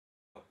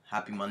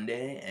Happy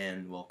Monday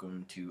and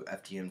welcome to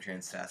FTM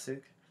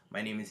Transtastic.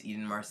 My name is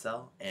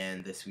Eden-Marcel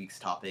and this week's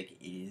topic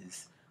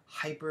is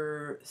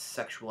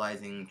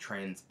hyper-sexualizing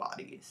trans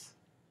bodies.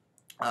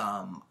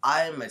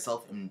 I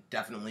myself am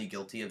definitely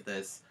guilty of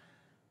this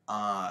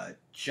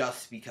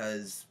just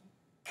because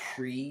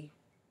pre-HRT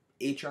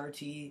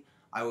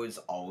I was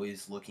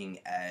always looking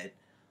at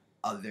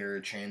other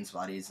trans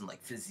bodies and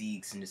like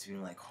physiques and just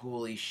being like,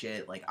 holy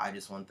shit, like I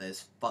just want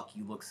this, fuck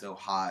you look so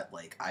hot,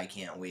 like I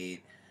can't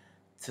wait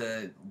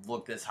to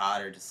look this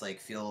hot or just like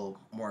feel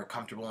more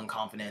comfortable and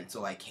confident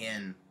so I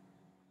can,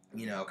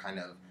 kind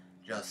of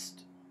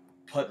just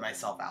put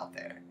myself out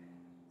there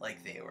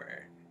like they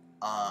were.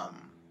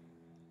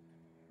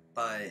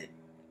 But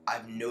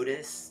I've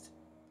noticed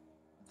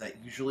that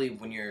usually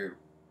when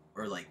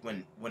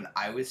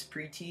I was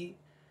pre-T,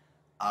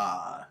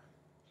 I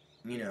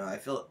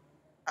feel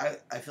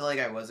like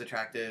I was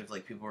attractive,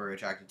 like people were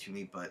attracted to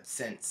me, but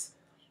since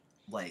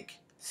like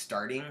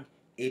starting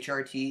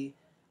HRT,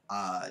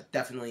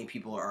 definitely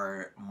people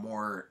are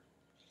more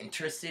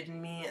interested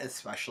in me,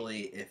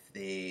 especially if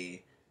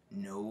they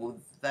know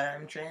that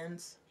I'm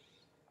trans.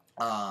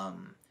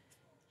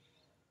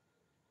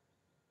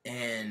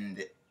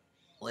 And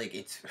like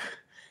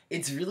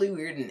it's really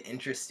weird and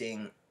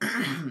interesting.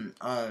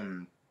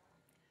 I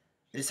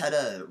just had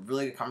a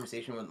really good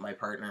conversation with my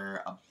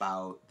partner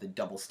about the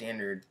double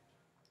standard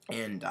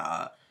and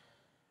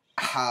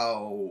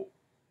how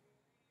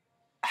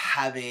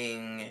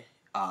having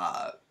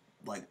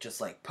just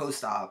like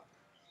post-op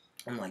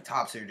and like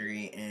top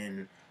surgery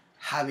and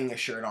having a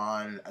shirt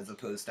on as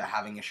opposed to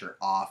having a shirt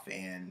off,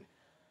 and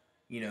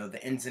the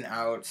ins and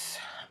outs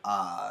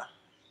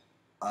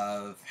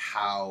of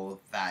how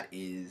that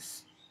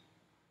is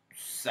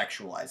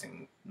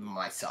sexualizing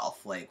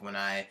myself, like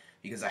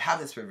because I have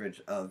this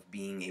privilege of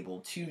being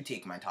able to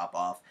take my top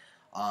off.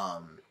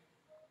 I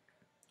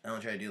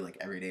don't try to do like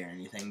every day or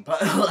anything,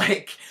 but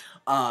like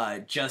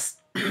just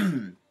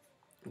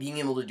being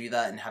able to do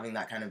that and having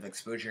that kind of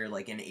exposure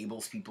like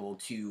enables people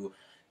to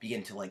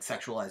begin to like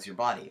sexualize your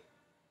body.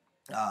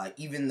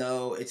 Even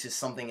though it's just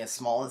something as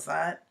small as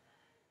that,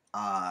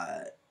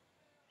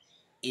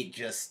 it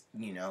just,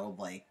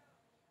 like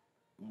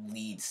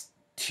leads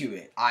to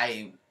it.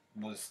 I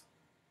was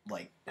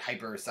like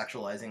hyper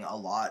sexualizing a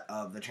lot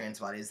of the trans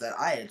bodies that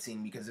I had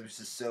seen because it was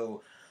just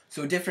so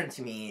different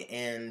to me,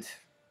 and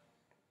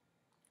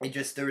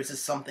there was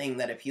just something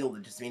that appealed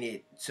that just made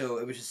it so,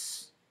 it was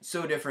just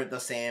so different, the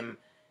same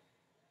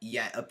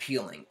yet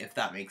appealing, if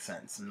that makes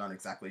sense. I'm not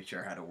exactly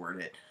sure how to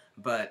word it,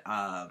 but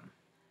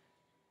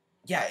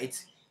yeah,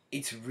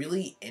 it's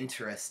really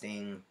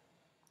interesting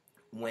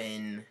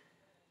when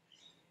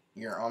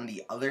you're on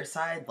the other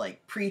side,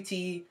 like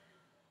pre-T.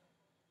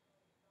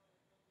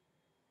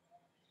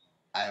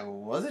 I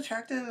was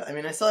attractive. I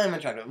mean, I still am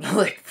attractive, but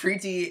like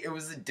pre-T, it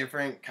was a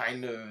different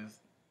kind of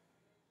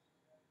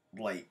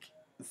like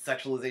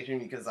sexualization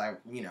because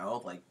like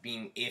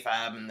being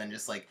AFAB and then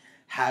just like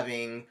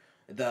having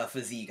the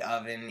physique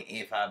of an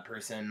AFAB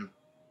person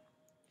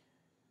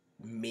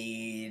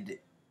made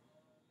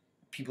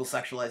people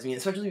sexualize me,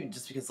 especially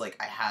just because like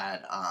I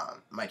had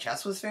my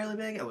chest was fairly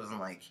big. It wasn't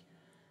like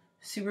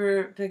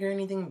super big or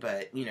anything,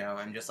 but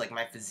and just like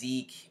my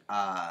physique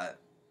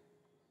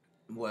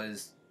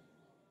was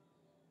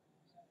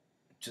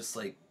just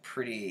like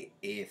pretty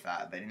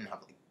AFAB. I didn't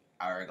have like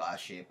hourglass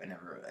shape. I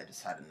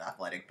just had an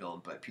athletic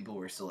build, but people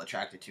were still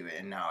attracted to it.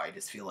 And now I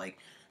just feel like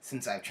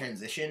since I've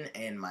transitioned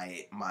and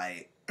my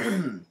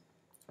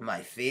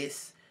my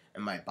face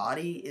and my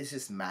body is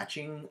just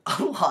matching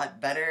a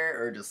lot better,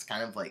 or just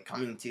kind of like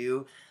coming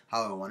to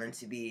how I want it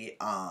to be,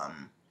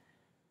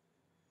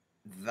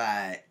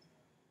 that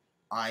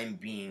I'm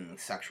being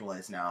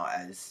sexualized now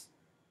as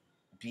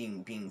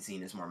being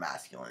seen as more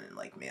masculine and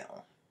like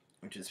male,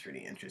 which is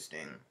pretty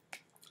interesting.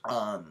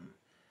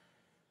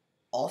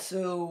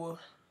 Also,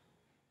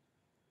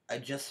 I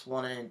just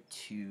wanted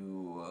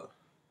to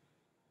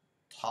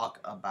talk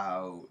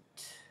about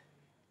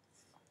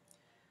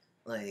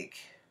like,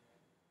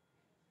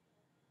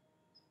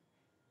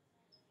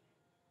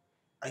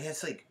 I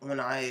guess like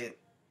when I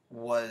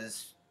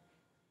was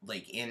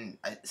like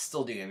I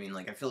still do. I mean,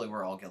 like I feel like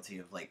we're all guilty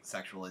of like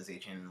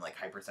sexualization, like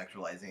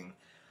hypersexualizing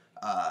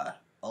a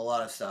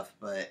lot of stuff,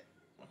 but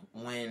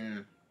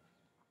when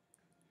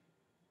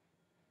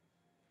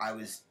I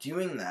was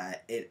doing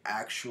that, it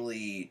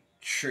actually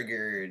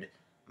triggered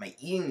my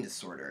eating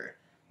disorder,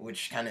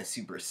 which kind of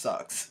super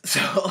sucks.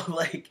 So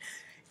like,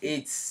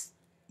 it's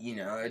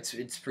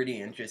it's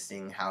pretty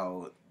interesting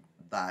how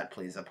that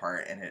plays a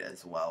part in it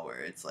as well,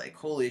 where it's like,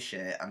 holy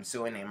shit, I'm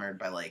so enamored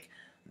by like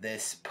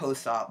this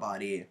post-op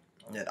body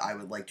that I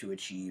would like to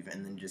achieve,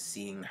 and then just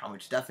seeing how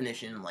much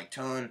definition, like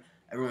tone,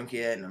 everyone can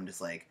get, and I'm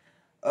just like,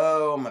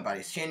 oh, my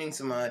body's changing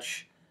so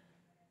much.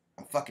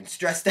 I'm fucking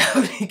stressed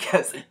out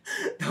because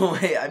the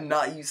way I'm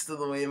not used to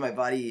the way my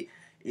body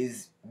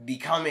is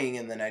becoming,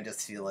 and then I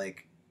just feel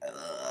like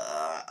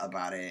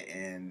about it,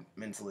 and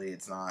mentally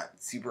it's not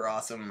super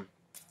awesome.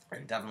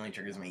 It definitely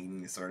triggers my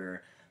eating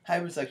disorder.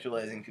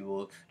 Hypersexualizing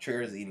people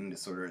triggers eating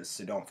disorders,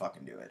 so don't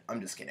fucking do it.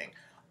 I'm just kidding.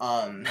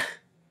 Um,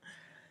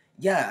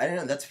 yeah, I don't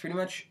know. That's pretty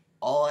much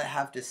all I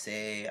have to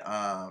say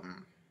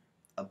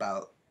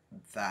about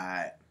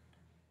that.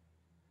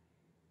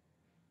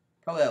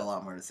 Probably have a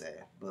lot more to say,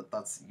 but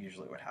that's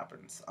usually what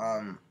happens.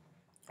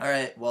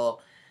 Alright,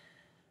 well,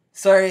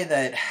 sorry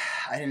that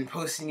I didn't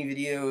post any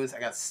videos. I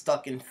got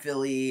stuck in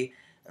Philly,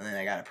 and then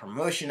I got a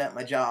promotion at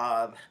my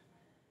job,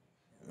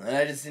 and then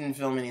I just didn't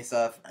film any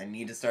stuff. I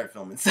need to start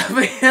filming stuff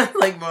again,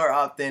 like, more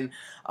often.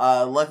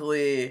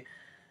 Luckily,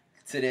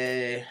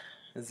 today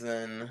has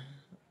been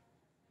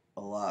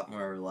a lot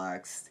more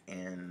relaxed,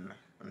 and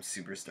I'm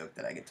super stoked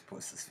that I get to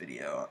post this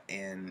video,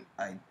 and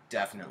I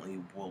definitely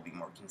will be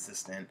more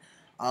consistent.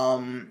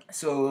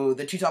 So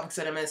the two topics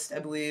that I missed, I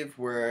believe,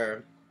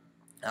 were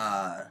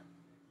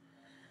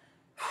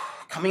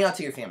coming out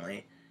to your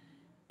family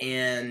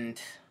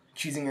and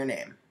choosing your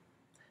name.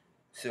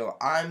 So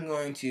I'm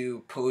going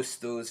to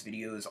post those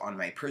videos on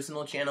my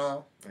personal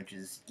channel, which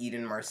is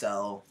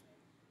Eden-Marcel,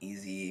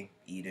 easy,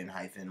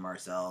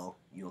 Eden-Marcel,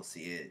 you'll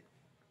see it.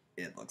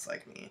 It looks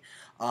like me.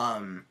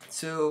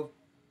 So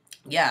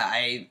yeah,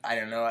 I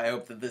don't know. I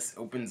hope that this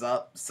opens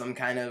up some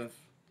kind of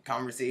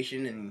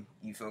conversation and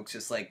you folks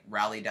just like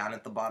rally down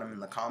at the bottom in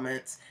the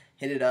comments,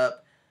 hit it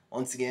up.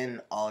 Once again,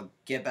 I'll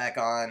get back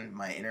on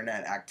my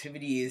internet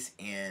activities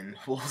and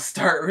we'll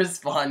start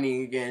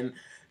responding again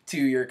to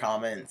your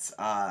comments.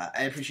 I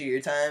appreciate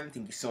your time.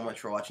 Thank you so much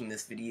for watching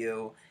this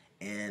video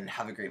and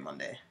have a great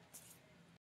Monday.